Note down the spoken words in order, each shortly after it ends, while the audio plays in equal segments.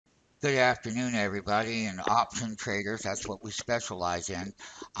Good afternoon, everybody, and option traders. That's what we specialize in.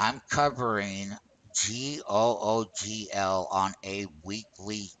 I'm covering GOOGL on a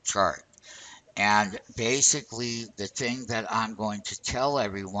weekly chart. And basically, the thing that I'm going to tell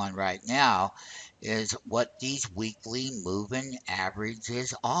everyone right now is what these weekly moving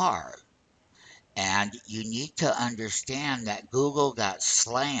averages are. And you need to understand that Google got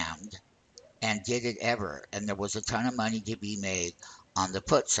slammed and did it ever. And there was a ton of money to be made on the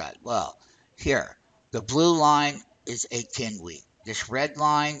put side. Well, here, the blue line is a 10-week. This red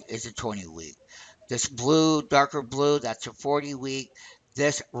line is a 20-week. This blue, darker blue, that's a 40-week.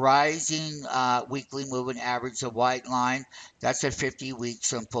 This rising weekly moving average, the white line, that's a 50-week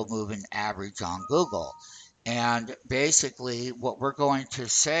simple moving average on Google. And basically, what we're going to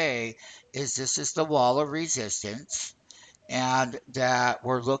say is this is the wall of resistance and that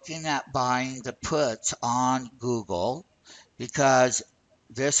we're looking at buying the puts on Google because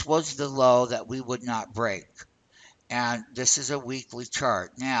this was the low that we would not break. And this is a weekly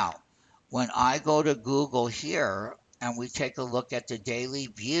chart. Now, when I go to Google here and we take a look at the daily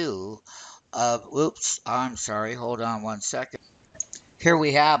view of, oops, I'm sorry, hold on one second. Here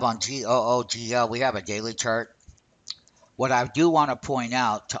we have on GOOGL, we have a daily chart. What I do want to point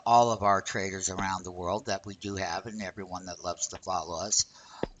out to all of our traders around the world that we do have, and everyone that loves to follow us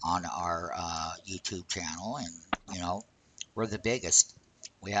on our YouTube channel, and we're the biggest.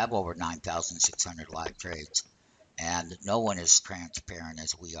 We have over 9,600 live trades, and no one is transparent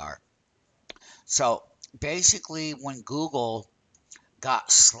as we are. So basically, when Google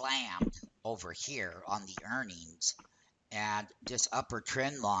got slammed over here on the earnings, and this upper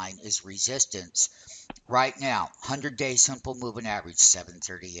trend line is resistance. Right now, 100-day simple moving average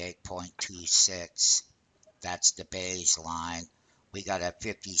 738.26. That's the baseline. We got a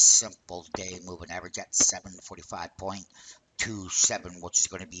 50 simple day moving average at 745.27, which is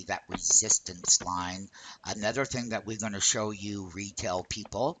going to be that resistance line. Another thing that we're going to show you, retail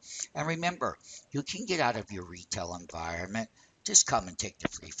people. And remember, you can get out of your retail environment. Just come and take the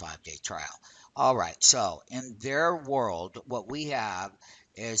free 5-day trial. All right, so in their world, what we have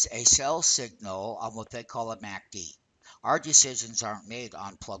is a sell signal on what they call a MACD. Our decisions aren't made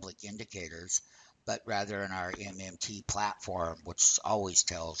on public indicators, but rather in our MMT platform, which always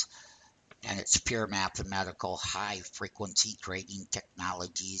tells, and it's pure mathematical, high frequency trading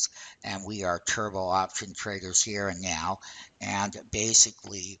technologies. And we are turbo option traders here and now. And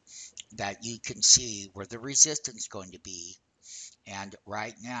basically, that you can see where the resistance is going to be. And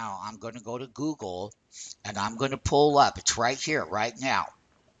right now, I'm going to go to Google and I'm going to pull up. It's right here, right now.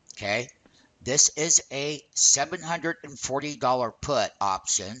 Okay. This is a $740 put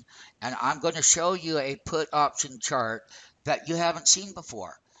option, and I'm going to show you a put option chart that you haven't seen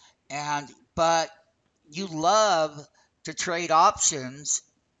before. But you love to trade options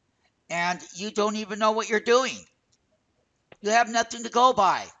and you don't even know what you're doing. You have nothing to go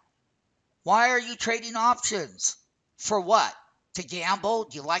by. Why are you trading options? For what? To gamble?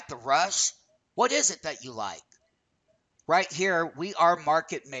 Do you like the rush? What is it that you like? Right here, we are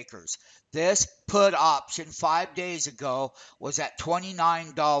market makers. This put option 5 days ago was at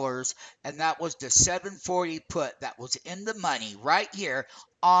 $29, and that was the 740 put that was in the money right here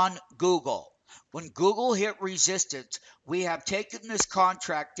on Google. When Google hit resistance, we have taken this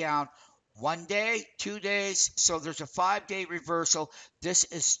contract down 1 day, 2 days, so there's a 5-day reversal. This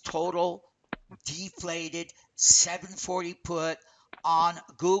is total deflated 740 put on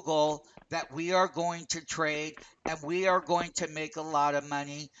Google that we are going to trade and we are going to make a lot of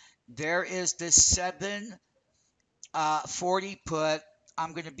money. There is this 740 put.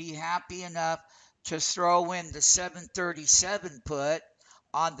 I'm going to be happy enough to throw in the 737 put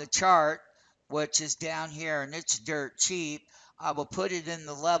on the chart, which is down here, and it's dirt cheap. I will put it in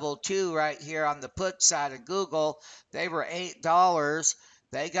the level 2 right here on the put side of Google. They were $8.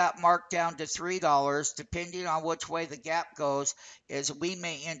 They got marked down to $3. Depending on which way the gap goes, is we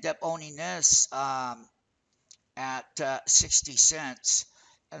may end up owning this at 60 cents.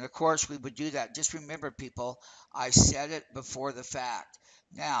 And of course, we would do that. Just remember, people, I said it before the fact.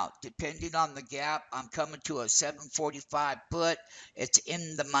 Now, depending on the gap, I'm coming to a 745 put. It's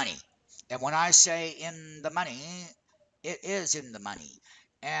in the money. And when I say in the money, it is in the money.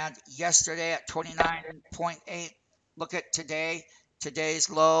 And yesterday at 29.8, look at today. Today's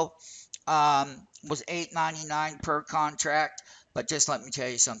low was $8.99 per contract. But just let me tell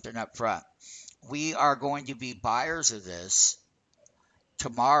you something up front. We are going to be buyers of this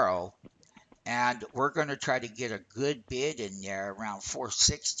tomorrow, and we're going to try to get a good bid in there around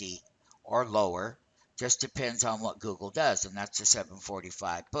 460 or lower. Just depends on what Google does, and that's a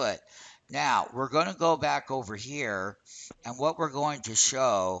 745 put. Now, we're going to go back over here, and what we're going to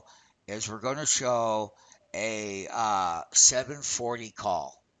show is we're going to show a 740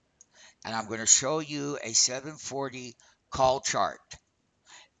 call. And I'm going to show you a 740 call chart.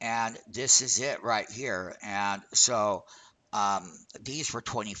 And this is it right here. And so um, these were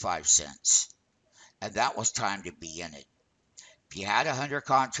 25 cents. And that was time to be in it. If you had 100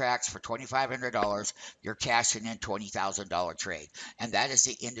 contracts for $2,500, you're cashing in $20,000 trade. And that is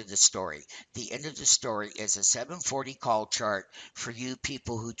the end of the story. The end of the story is a 740 call chart for you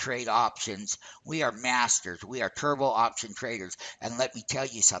people who trade options. We are masters. We are turbo option traders. And let me tell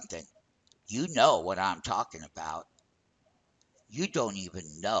you something. You know what I'm talking about. You don't even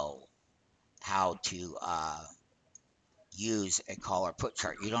know how to use a call or put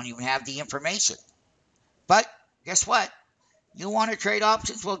chart. You don't even have the information. But guess what? You want to trade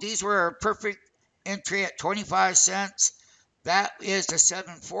options? Well, these were a perfect entry at 25 cents. That is the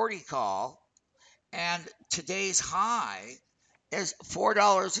 740 call. And today's high is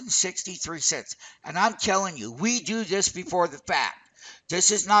 $4.63. And I'm telling you, we do this before the fact.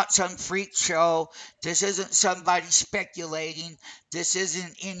 This is not some freak show. This isn't somebody speculating. This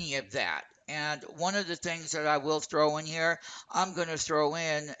isn't any of that. And one of the things that I will throw in here, I'm going to throw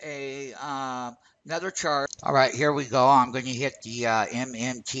in a another chart. All right, here we go. I'm going to hit the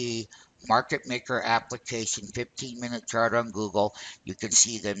MMT Market Maker application 15-minute chart on Google. You can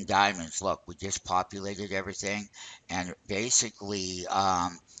see them diamonds. Look, we just populated everything. And basically,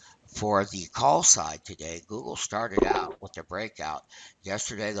 for the call side today, Google started out with a breakout.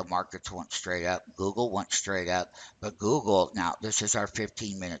 Yesterday, the markets went straight up. Google went straight up. But Google, now this is our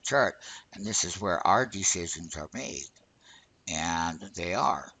 15-minute chart, and this is where our decisions are made. And they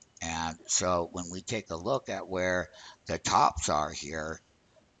are. And so when we take a look at where the tops are here,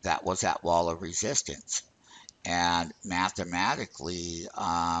 that was that wall of resistance. And mathematically,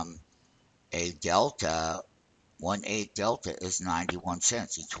 a delta, 1/8 delta is 91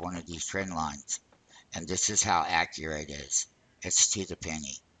 cents, each one of these trend lines. And this is how accurate it is. It's to the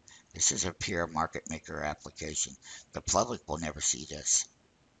penny. This is a pure market maker application. The public will never see this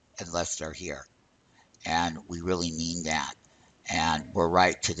unless they're here. And we really mean that. And we're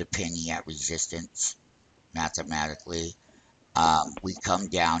right to the penny at resistance mathematically. We come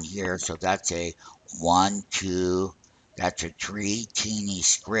down here, so that's a 1, 2, that's a 3 teeny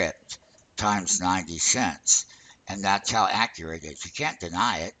script times 90 cents. And that's how accurate it is. You can't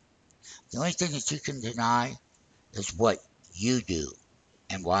deny it. The only thing that you can deny is what you do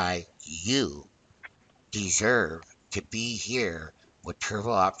and why you deserve to be here with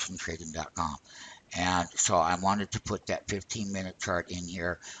TurboOptionTrading.com. And so I wanted to put that 15-minute chart in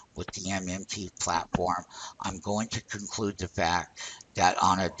here with the MMT platform. I'm going to conclude the fact that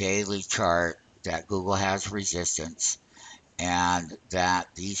on a daily chart that Google has resistance and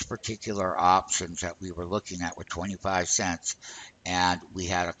that these particular options that we were looking at were 25 cents and we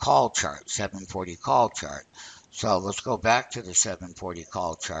had a call chart, 740 call chart. So let's go back to the 740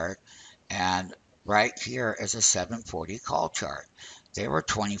 call chart, and right here is a 740 call chart. They were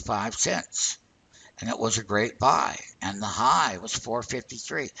 25 cents and it was a great buy, and the high was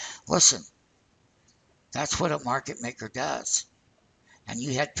 453. Listen, that's what a market maker does. And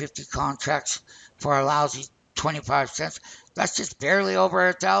you had 50 contracts for a lousy 25 cents. That's just barely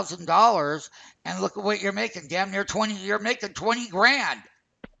over $1,000. And look at what you're making. Damn near 20. You're making 20 grand.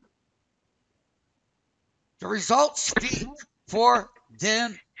 The results speak for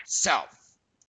themselves.